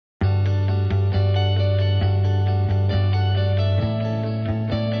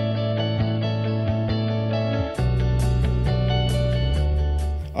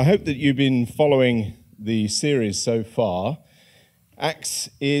I hope that you've been following the series so far. Acts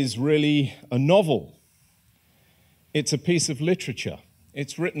is really a novel. It's a piece of literature.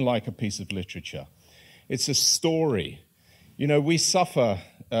 It's written like a piece of literature. It's a story. You know, we suffer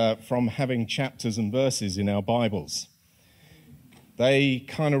from having chapters and verses in our Bibles. They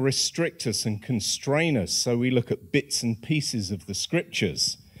kind of restrict us and constrain us, so we look at bits and pieces of the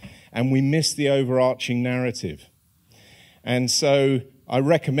scriptures, and we miss the overarching narrative. And so I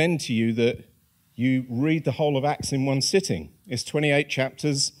recommend to you that you read the whole of Acts in one sitting. It's 28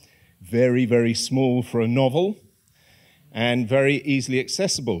 chapters, very, very small for a novel, and very easily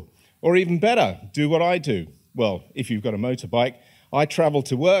accessible. Or even better, do what I do. Well, if you've got a motorbike, I travel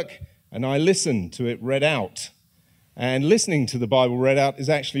to work and I listen to it read out. And listening to the Bible read out is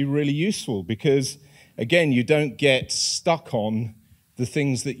actually really useful because, again, you don't get stuck on the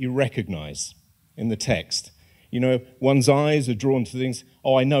things that you recognize in the text. You know, one's eyes are drawn to things,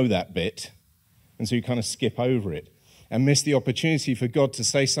 oh, I know that bit. And so you kind of skip over it and miss the opportunity for God to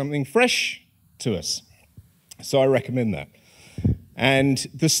say something fresh to us. So I recommend that. And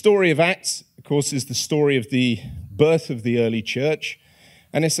the story of Acts, of course, is the story of the birth of the early church.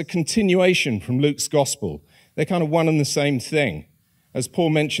 And it's a continuation from Luke's gospel. They're kind of one and the same thing. As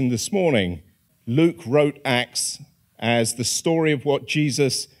Paul mentioned this morning, Luke wrote Acts as the story of what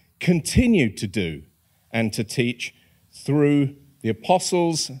Jesus continued to do and to teach through the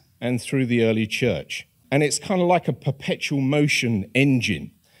apostles and through the early church. And it's kind of like a perpetual motion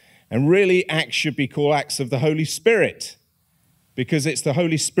engine. And really, Acts should be called Acts of the Holy Spirit, because it's the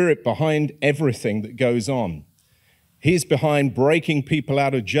Holy Spirit behind everything that goes on. He's behind breaking people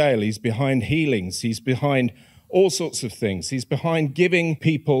out of jail. He's behind healings. He's behind all sorts of things. He's behind giving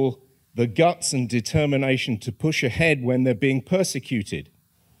people the guts and determination to push ahead when they're being persecuted.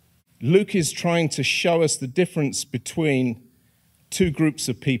 Luke is trying to show us the difference between two groups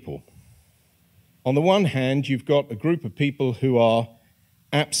of people. On the one hand, you've got a group of people who are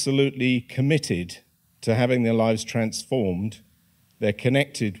absolutely committed to having their lives transformed. They're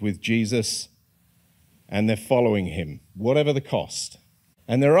connected with Jesus and they're following him, whatever the cost.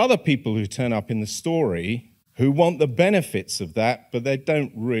 And there are other people who turn up in the story who want the benefits of that, but they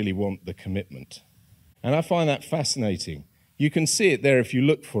don't really want the commitment. And I find that fascinating. You can see it there if you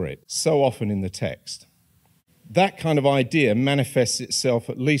look for it, so often in the text. That kind of idea manifests itself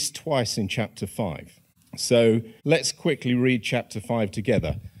at least twice in chapter 5. So let's quickly read chapter 5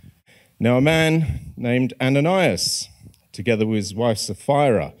 together. Now a man named Ananias, together with his wife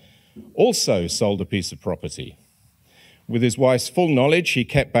Sapphira, also sold a piece of property. With his wife's full knowledge, he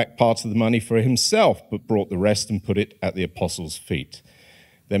kept back part of the money for himself, but brought the rest and put it at the apostles' feet.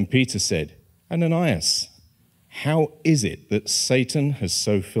 Then Peter said, Ananias, how is it that Satan has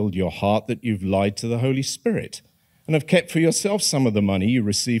so filled your heart that you've lied to the Holy Spirit and have kept for yourself some of the money you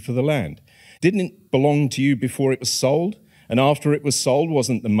received for the land? Didn't it belong to you before it was sold? And after it was sold,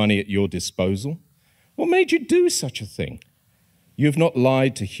 wasn't the money at your disposal? What made you do such a thing? You have not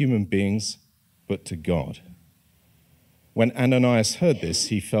lied to human beings, but to God. When Ananias heard this,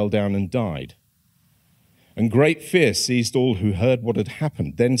 he fell down and died. And great fear seized all who heard what had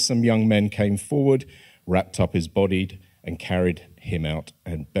happened. Then some young men came forward, wrapped up his body, and carried him out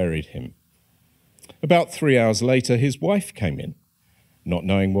and buried him. About 3 hours later, his wife came in, not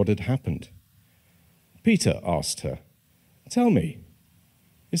knowing what had happened. Peter asked her, Tell me,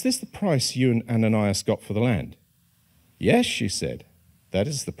 is this the price you and Ananias got for the land? Yes, she said, that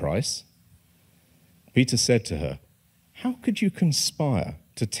is the price. Peter said to her, How could you conspire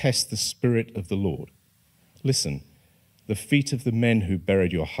to test the Spirit of the Lord? Listen, the feet of the men who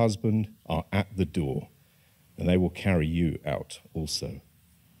buried your husband are at the door, and they will carry you out also.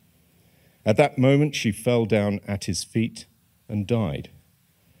 At that moment she fell down at his feet and died.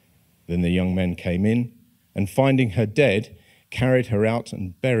 Then the young men came in, and finding her dead, carried her out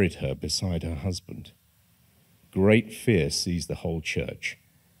and buried her beside her husband. Great fear seized the whole church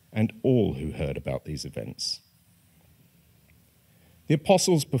and all who heard about these events. The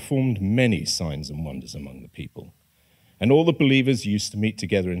apostles performed many signs and wonders among the people, and all the believers used to meet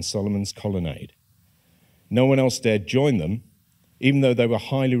together in Solomon's colonnade. No one else dared join them, even though they were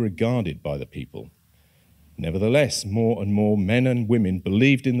highly regarded by the people. Nevertheless, more and more men and women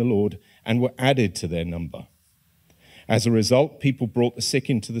believed in the Lord and were added to their number. As a result, people brought the sick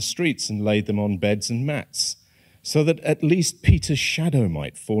into the streets and laid them on beds and mats, so that at least Peter's shadow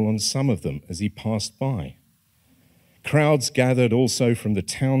might fall on some of them as he passed by. Crowds gathered also from the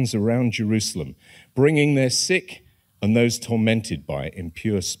towns around Jerusalem, bringing their sick and those tormented by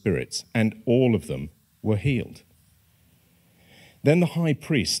impure spirits, and all of them were healed. Then the high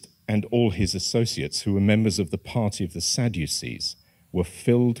priest and all his associates, who were members of the party of the Sadducees, were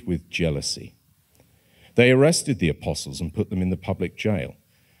filled with jealousy. They arrested the apostles and put them in the public jail.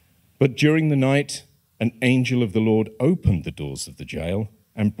 But during the night, an angel of the Lord opened the doors of the jail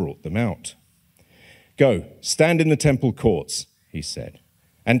and brought them out. "Go, stand in the temple courts," he said,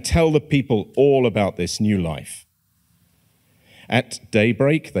 "and tell the people all about this new life." At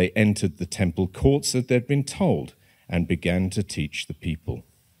daybreak, they entered the temple courts as they'd been told and began to teach the people.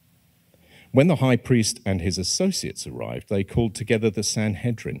 When the high priest and his associates arrived, they called together the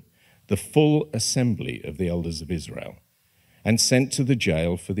Sanhedrin, the full assembly of the elders of Israel, and sent to the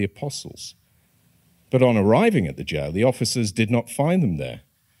jail for the apostles. But on arriving at the jail, the officers did not find them there.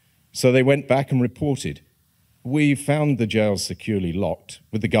 So they went back and reported, "We found the jail securely locked,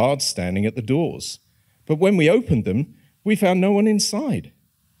 with the guards standing at the doors. But when we opened them, we found no one inside."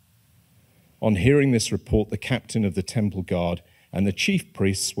 On hearing this report, the captain of the temple guard and the chief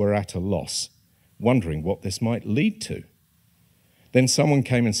priests were at a loss, wondering what this might lead to. Then someone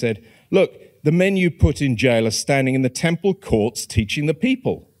came and said, "Look, the men you put in jail are standing in the temple courts teaching the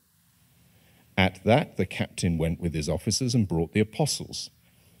people." At that, the captain went with his officers and brought the apostles.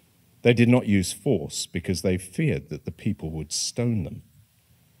 They did not use force because they feared that the people would stone them.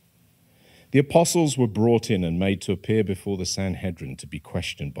 The apostles were brought in and made to appear before the Sanhedrin to be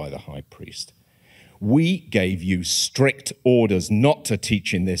questioned by the high priest. "We gave you strict orders not to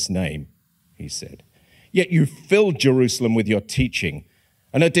teach in this name," he said. "Yet you filled Jerusalem with your teaching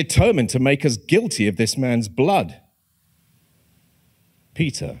and are determined to make us guilty of this man's blood."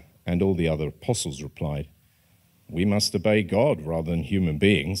 Peter and all the other apostles replied, "We must obey God rather than human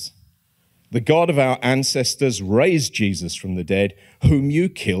beings. The God of our ancestors raised Jesus from the dead, whom you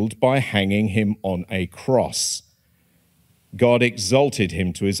killed by hanging him on a cross. God exalted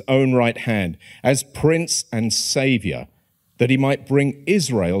him to his own right hand as Prince and Savior, that he might bring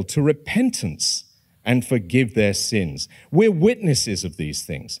Israel to repentance and forgive their sins. We're witnesses of these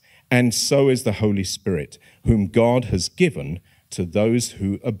things, and so is the Holy Spirit, whom God has given to those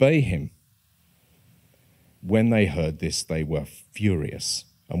who obey him." When they heard this, they were furious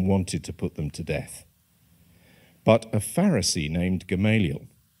and wanted to put them to death. But a Pharisee named Gamaliel,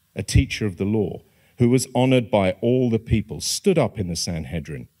 a teacher of the law, who was honored by all the people, stood up in the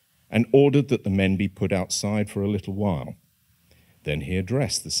Sanhedrin and ordered that the men be put outside for a little while. Then he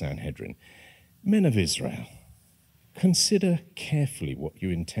addressed the Sanhedrin, "Men of Israel, consider carefully what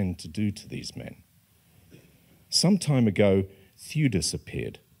you intend to do to these men. Some time ago, Theudas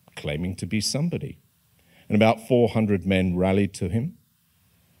appeared, claiming to be somebody, and about 400 men rallied to him.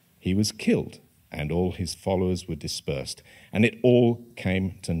 He was killed, and all his followers were dispersed, and it all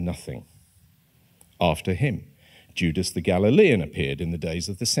came to nothing. After him, Judas the Galilean appeared in the days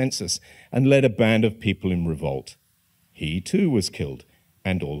of the census and led a band of people in revolt. He too was killed,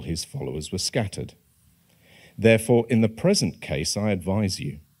 and all his followers were scattered. Therefore, in the present case, I advise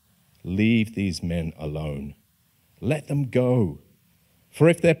you, leave these men alone. Let them go. For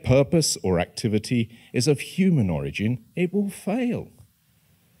if their purpose or activity is of human origin, it will fail.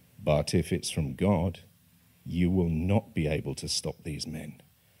 But if it's from God, you will not be able to stop these men.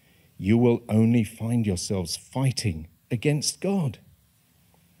 You will only find yourselves fighting against God."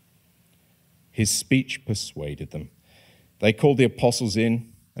 His speech persuaded them. They called the apostles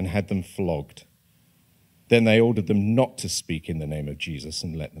in and had them flogged. Then they ordered them not to speak in the name of Jesus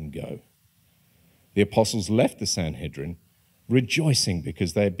and let them go. The apostles left the Sanhedrin, rejoicing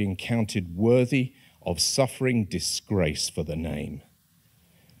because they had been counted worthy of suffering disgrace for the name.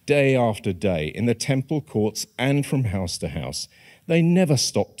 Day after day, in the temple courts and from house to house, they never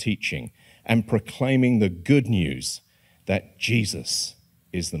stopped teaching and proclaiming the good news that Jesus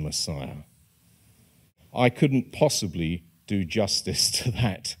is the Messiah. I couldn't possibly do justice to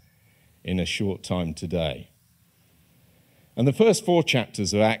that in a short time today. And the first 4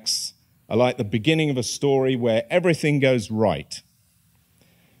 chapters of Acts are like the beginning of a story where everything goes right.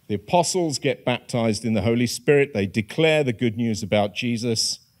 The apostles get baptized in the Holy Spirit. They declare the good news about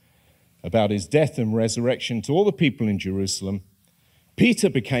Jesus, about his death and resurrection to all the people in Jerusalem. Peter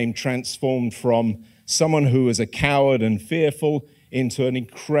became transformed from someone who was a coward and fearful into an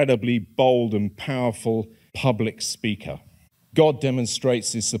incredibly bold and powerful public speaker. God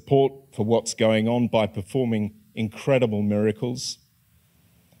demonstrates his support for what's going on by performing incredible miracles.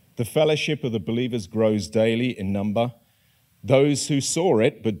 The fellowship of the believers grows daily in number. Those who saw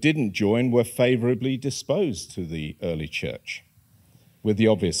it but didn't join were favorably disposed to the early church, with the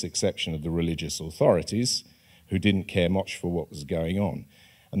obvious exception of the religious authorities, who didn't care much for what was going on.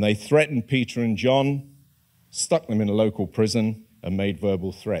 And they threatened Peter and John, stuck them in a local prison, and made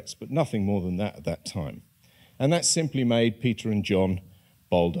verbal threats, but nothing more than that at that time. And that simply made Peter and John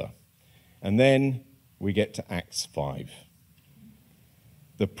bolder. And then we get to Acts 5.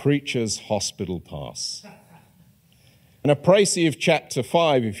 the preacher's hospital pass. And a précis of chapter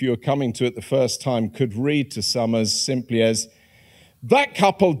 5, if you were coming to it the first time, could read to some as simply as, that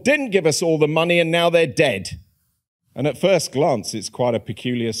couple didn't give us all the money and now they're dead. And at first glance, it's quite a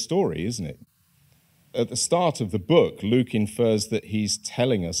peculiar story, isn't it? At the start of the book, Luke infers that he's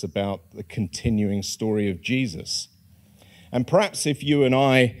telling us about the continuing story of Jesus. And perhaps if you and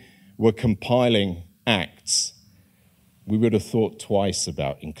I were compiling Acts, we would have thought twice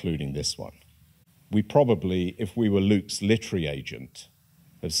about including this one. We probably, if we were Luke's literary agent,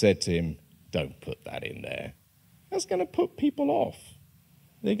 have said to him, don't put that in there. That's going to put people off.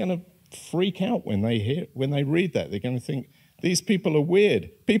 They're going to freak out when they read that. They're going to think, these people are weird.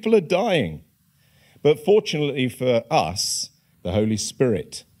 People are dying. But fortunately for us, the Holy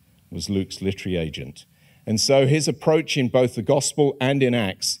Spirit was Luke's literary agent. And so his approach in both the Gospel and in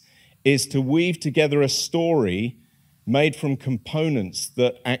Acts is to weave together a story made from components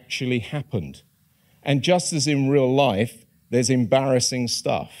that actually happened. And just as in real life, there's embarrassing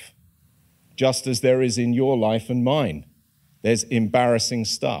stuff. Just as there is in your life and mine, there's embarrassing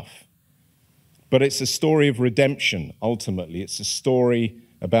stuff. But it's a story of redemption, ultimately. It's a story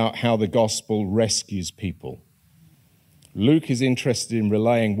about how the gospel rescues people. Luke is interested in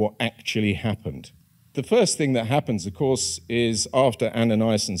relaying what actually happened. The first thing that happens, of course, is after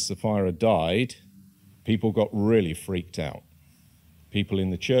Ananias and Sapphira died, people got really freaked out. People in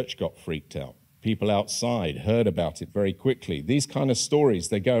the church got freaked out. People outside heard about it very quickly. These kind of stories,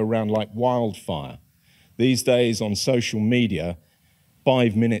 they go around like wildfire. These days on social media,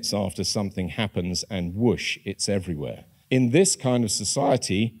 5 minutes after something happens and whoosh, it's everywhere. In this kind of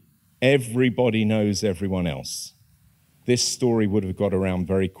society, everybody knows everyone else. This story would have got around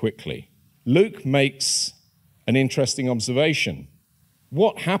very quickly. Luke makes an interesting observation.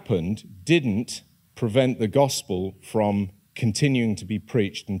 What happened didn't prevent the gospel from continuing to be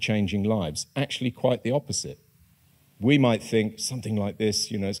preached and changing lives. Actually, quite the opposite. We might think something like this,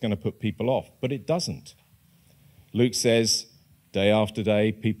 it's going to put people off, but it doesn't. Luke says, day after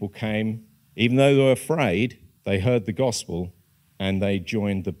day, people came. Even though they were afraid, they heard the gospel and they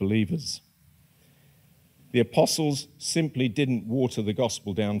joined the believers. The apostles simply didn't water the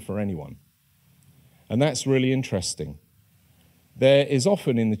gospel down for anyone. And that's really interesting. There is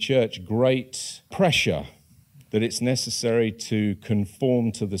often in the church great pressure that it's necessary to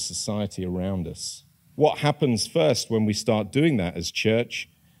conform to the society around us. What happens first when we start doing that as church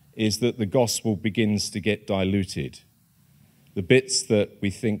is that the gospel begins to get diluted. The bits that we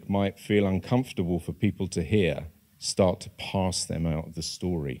think might feel uncomfortable for people to hear start to pass them out of the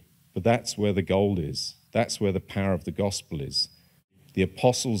story. But that's where the gold is. That's where the power of the gospel is. The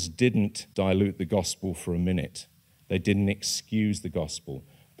apostles didn't dilute the gospel for a minute. They didn't excuse the gospel.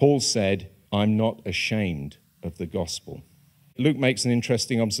 Paul said, I'm not ashamed of the gospel. Luke makes an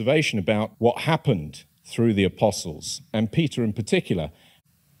interesting observation about what happened through the apostles, and Peter in particular.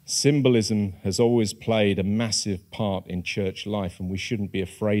 Symbolism has always played a massive part in church life, and we shouldn't be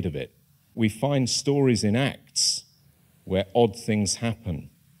afraid of it. We find stories in Acts where odd things happen.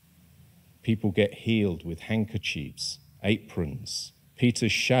 People get healed with handkerchiefs, aprons.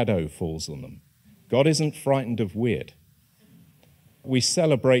 Peter's shadow falls on them. God isn't frightened of weird. We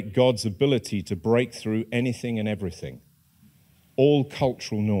celebrate God's ability to break through anything and everything. All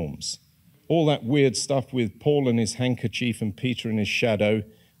cultural norms. All that weird stuff with Paul and his handkerchief and Peter and his shadow,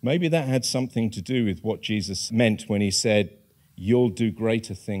 maybe that had something to do with what Jesus meant when he said, you'll do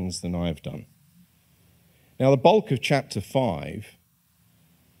greater things than I have done. Now, the bulk of chapter 5,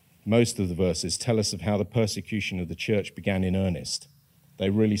 most of the verses tell us of how the persecution of the church began in earnest. They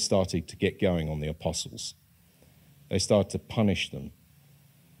really started to get going on the apostles. They started to punish them.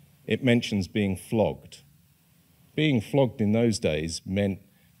 It mentions being flogged. Being flogged in those days meant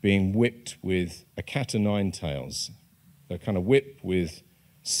being whipped with a cat o' nine tails, a kind of whip with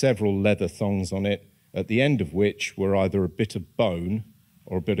several leather thongs on it, at the end of which were either a bit of bone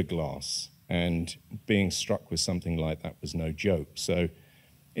or a bit of glass. And being struck with something like that was no joke. So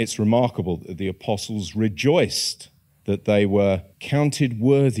it's remarkable that the apostles rejoiced that they were counted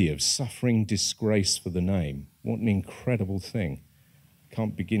worthy of suffering disgrace for the name. What an incredible thing.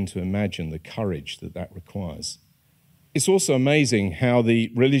 Can't begin to imagine the courage that that requires. It's also amazing how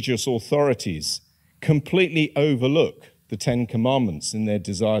the religious authorities completely overlook the 10 Commandments in their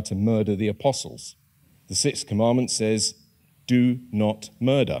desire to murder the apostles. The 6th commandment says, do not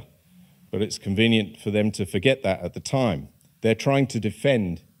murder. But it's convenient for them to forget that at the time. They're trying to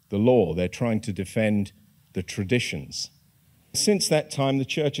defend the law. They're trying to defend the traditions. Since that time, the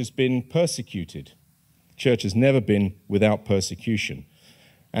church has been persecuted. The church has never been without persecution.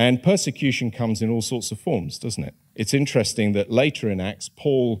 And persecution comes in all sorts of forms, doesn't it? It's interesting that later in Acts,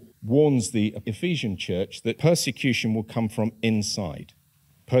 Paul warns the Ephesian church that persecution will come from inside.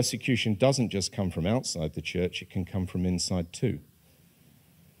 Persecution doesn't just come from outside the church, it can come from inside too.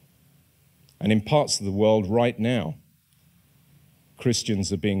 And in parts of the world right now,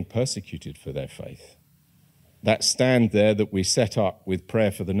 Christians are being persecuted for their faith. That stand there that we set up with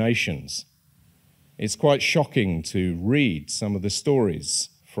Prayer for the Nations, it's quite shocking to read some of the stories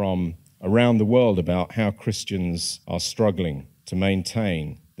from around the world about how Christians are struggling to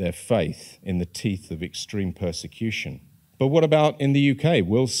maintain their faith in the teeth of extreme persecution. But what about in the UK?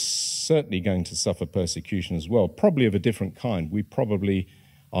 We're certainly going to suffer persecution as well, probably of a different kind. We probably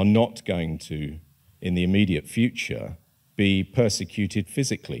are not going to, in the immediate future, be persecuted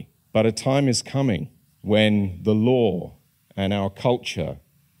physically. But a time is coming when the law and our culture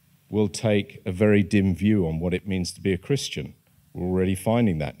will take a very dim view on what it means to be a Christian. We're already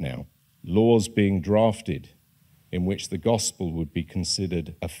finding that now. Laws being drafted in which the gospel would be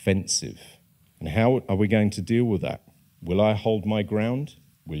considered offensive. And how are we going to deal with that? Will I hold my ground?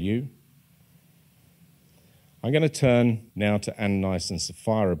 Will you? I'm going to turn now to Ananias and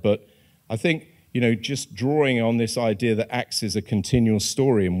Sapphira, but I think, just drawing on this idea that Acts is a continual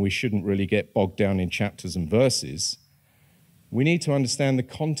story and we shouldn't really get bogged down in chapters and verses, we need to understand the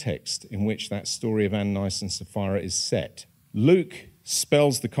context in which that story of Ananias and Sapphira is set. Luke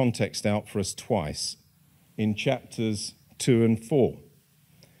spells the context out for us twice in chapters 2 and 4.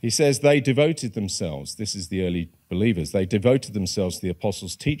 He says they devoted themselves, this is the early believers, they devoted themselves to the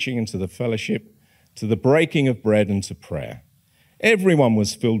apostles' teaching and to the fellowship, to the breaking of bread and to prayer. Everyone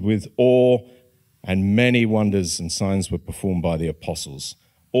was filled with awe, and many wonders and signs were performed by the apostles.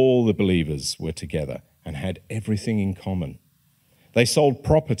 All the believers were together and had everything in common. They sold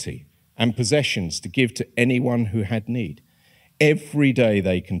property and possessions to give to anyone who had need. Every day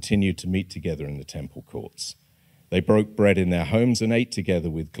they continued to meet together in the temple courts. They broke bread in their homes and ate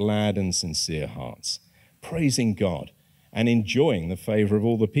together with glad and sincere hearts, praising God and enjoying the favor of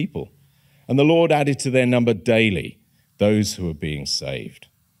all the people. And the Lord added to their number daily those who were being saved.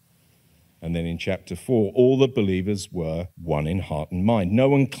 And then in chapter 4, all the believers were one in heart and mind. No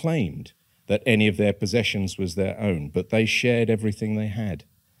one claimed that any of their possessions was their own, but they shared everything they had.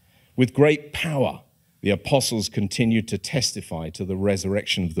 With great power, the apostles continued to testify to the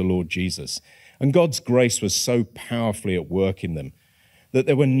resurrection of the Lord Jesus. And God's grace was so powerfully at work in them that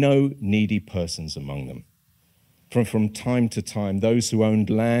there were no needy persons among them. From time to time, those who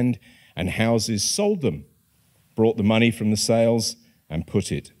owned land and houses sold them, brought the money from the sales, and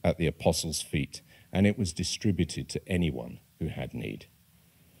put it at the apostles' feet, and it was distributed to anyone who had need.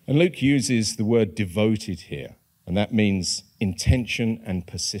 And Luke uses the word devoted here, and that means intention and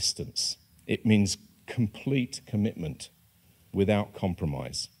persistence. It means complete commitment without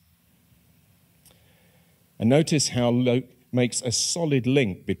compromise. And notice how Luke makes a solid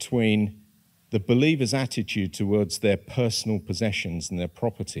link between the believer's attitude towards their personal possessions and their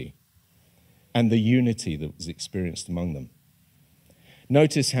property and the unity that was experienced among them.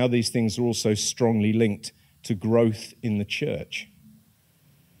 Notice how these things are also strongly linked to growth in the church,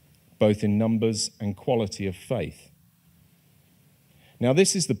 both in numbers and quality of faith. Now,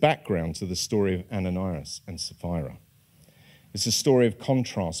 this is the background to the story of Ananias and Sapphira. It's a story of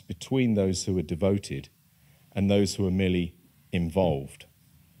contrast between those who were devoted and those who were merely involved.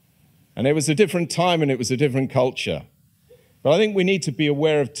 And it was a different time and it was a different culture. But I think we need to be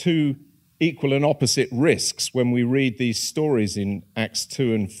aware of two equal and opposite risks when we read these stories in Acts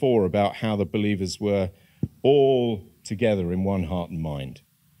 2 and 4 about how the believers were all together in one heart and mind.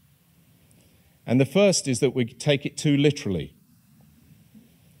 And the first is that we take it too literally.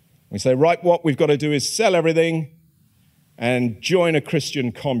 We say, right, what we've got to do is sell everything and join a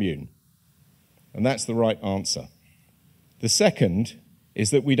Christian commune. And that's the right answer. The second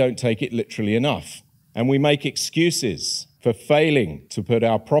is that we don't take it literally enough, and we make excuses for failing to put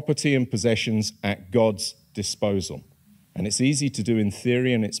our property and possessions at God's disposal. And it's easy to do in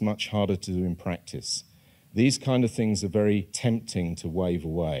theory, and it's much harder to do in practice. These kind of things are very tempting to wave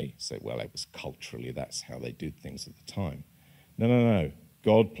away. Say, well, it was culturally, that's how they did things at the time. No.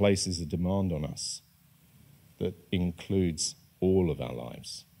 God places a demand on us that includes all of our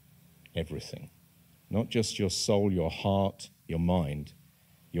lives, everything. Not just your soul, your heart, your mind.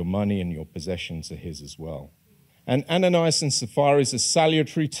 Your money and your possessions are his as well. And Ananias and Sapphira is a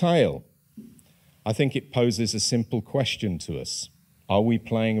salutary tale. I think it poses a simple question to us. Are we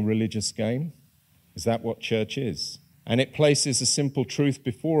playing a religious game? Is that what church is? And it places a simple truth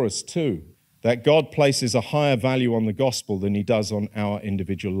before us too, that God places a higher value on the gospel than he does on our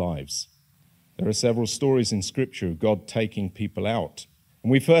individual lives. There are several stories in Scripture of God taking people out.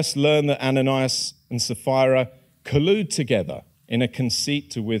 And we first learn that Ananias and Sapphira collude together in a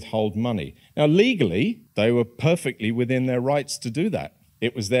conceit to withhold money. Now, legally, they were perfectly within their rights to do that.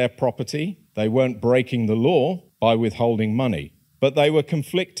 It was their property. They weren't breaking the law by withholding money, but they were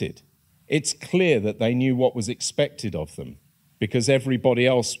conflicted. It's clear that they knew what was expected of them because everybody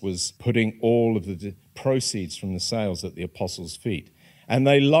else was putting all of the proceeds from the sales at the apostles' feet. And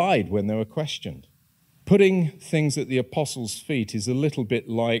they lied when they were questioned. Putting things at the apostles' feet is a little bit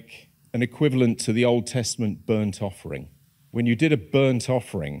like an equivalent to the Old Testament burnt offering. When you did a burnt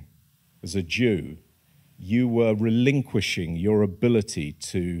offering as a Jew, you were relinquishing your ability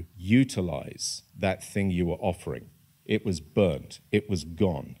to utilize that thing you were offering. It was burnt. It was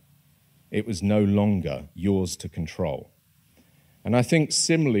gone. It was no longer yours to control. And I think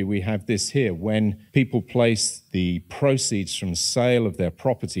similarly we have this here. When people place the proceeds from sale of their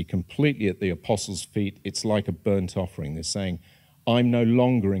property completely at the apostles' feet, it's like a burnt offering. They're saying, I'm no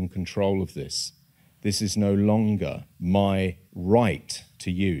longer in control of this. This is no longer my right to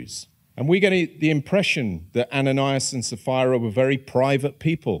use. And we get the impression that Ananias and Sapphira were very private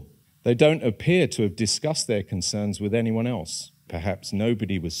people. They don't appear to have discussed their concerns with anyone else. Perhaps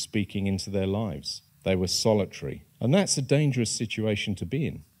nobody was speaking into their lives. They were solitary. And that's a dangerous situation to be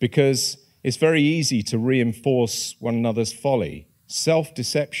in because it's very easy to reinforce one another's folly.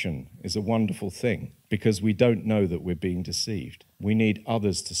 Self-deception is a wonderful thing because we don't know that we're being deceived. We need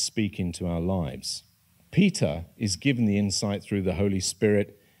others to speak into our lives. Peter is given the insight through the Holy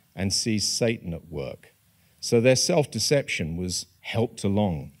Spirit and sees Satan at work. So their self-deception was helped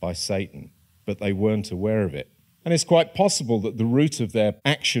along by Satan, but they weren't aware of it. And it's quite possible that the root of their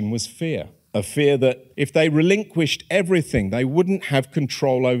action was fear, a fear that if they relinquished everything, they wouldn't have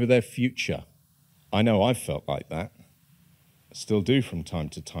control over their future. I know I've felt like that. I still do from time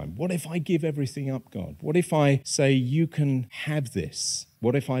to time. What if I give everything up, God? What if I say, you can have this?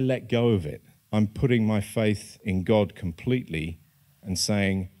 What if I let go of it? I'm putting my faith in God completely and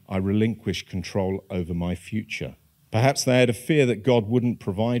saying, I relinquish control over my future. Perhaps they had a fear that God wouldn't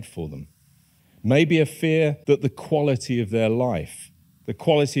provide for them. Maybe a fear that the quality of their life, the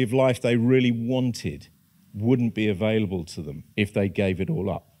quality of life they really wanted, wouldn't be available to them if they gave it all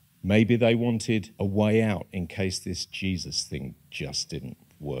up. Maybe they wanted a way out in case this Jesus thing just didn't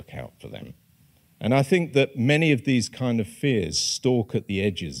work out for them. And I think that many of these kind of fears stalk at the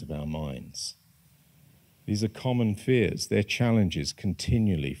edges of our minds. These are common fears. They're challenges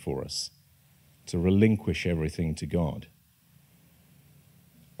continually for us to relinquish everything to God.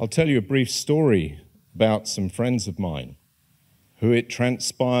 I'll tell you a brief story about some friends of mine who it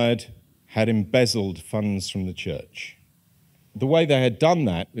transpired had embezzled funds from the church. The way they had done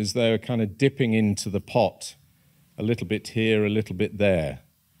that is they were kind of dipping into the pot a little bit here, a little bit there,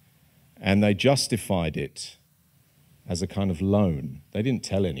 and they justified it as a kind of loan. They didn't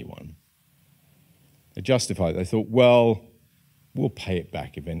tell anyone. They justified it. They thought, well, we'll pay it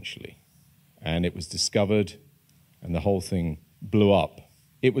back eventually. And it was discovered, and the whole thing blew up.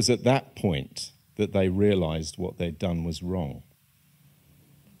 It was at that point that they realized what they'd done was wrong.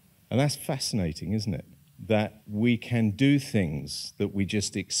 And that's fascinating, isn't it? That we can do things that we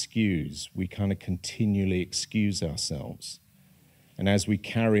just excuse. We kind of continually excuse ourselves. And as we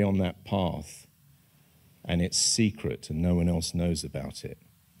carry on that path, and it's secret and no one else knows about it,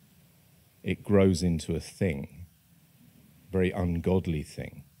 it grows into a thing, a very ungodly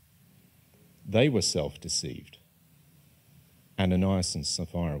thing. They were self-deceived. Ananias and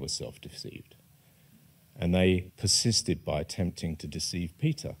Sapphira were self-deceived. And they persisted by attempting to deceive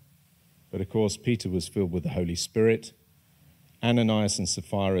Peter. But of course, Peter was filled with the Holy Spirit. Ananias and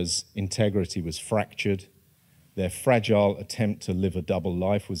Sapphira's integrity was fractured. Their fragile attempt to live a double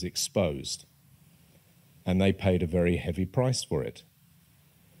life was exposed. And they paid a very heavy price for it.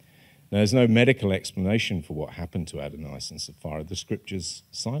 Now, there's no medical explanation for what happened to Ananias and Sapphira. The scripture's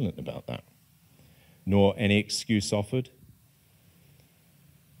silent about that, nor any excuse offered.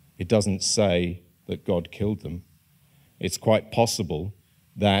 It doesn't say that God killed them. It's quite possible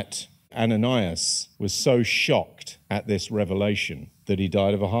that Ananias was so shocked at this revelation that he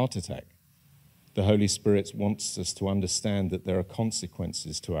died of a heart attack. The Holy Spirit wants us to understand that there are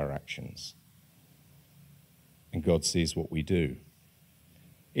consequences to our actions, and God sees what we do.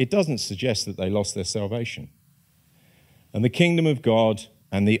 It doesn't suggest that they lost their salvation. And the kingdom of God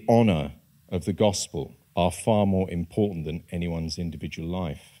and the honor of the gospel are far more important than anyone's individual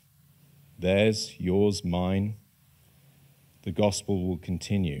life. Theirs, yours, mine. The gospel will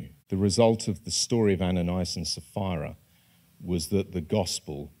continue. The result of the story of Ananias and Sapphira was that the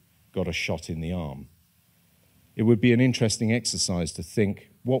gospel got a shot in the arm. It would be an interesting exercise to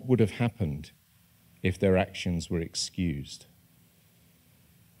think what would have happened if their actions were excused,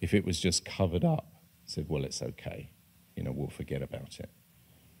 if it was just covered up said, well, it's okay. We'll forget about it.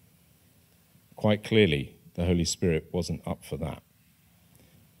 Quite clearly, the Holy Spirit wasn't up for that.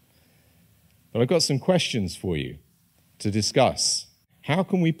 But I've got some questions for you to discuss. How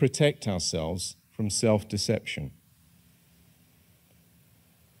can we protect ourselves from self-deception?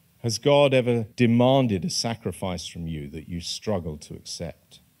 Has God ever demanded a sacrifice from you that you struggle to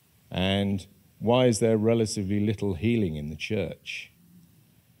accept? And why is there relatively little healing in the church?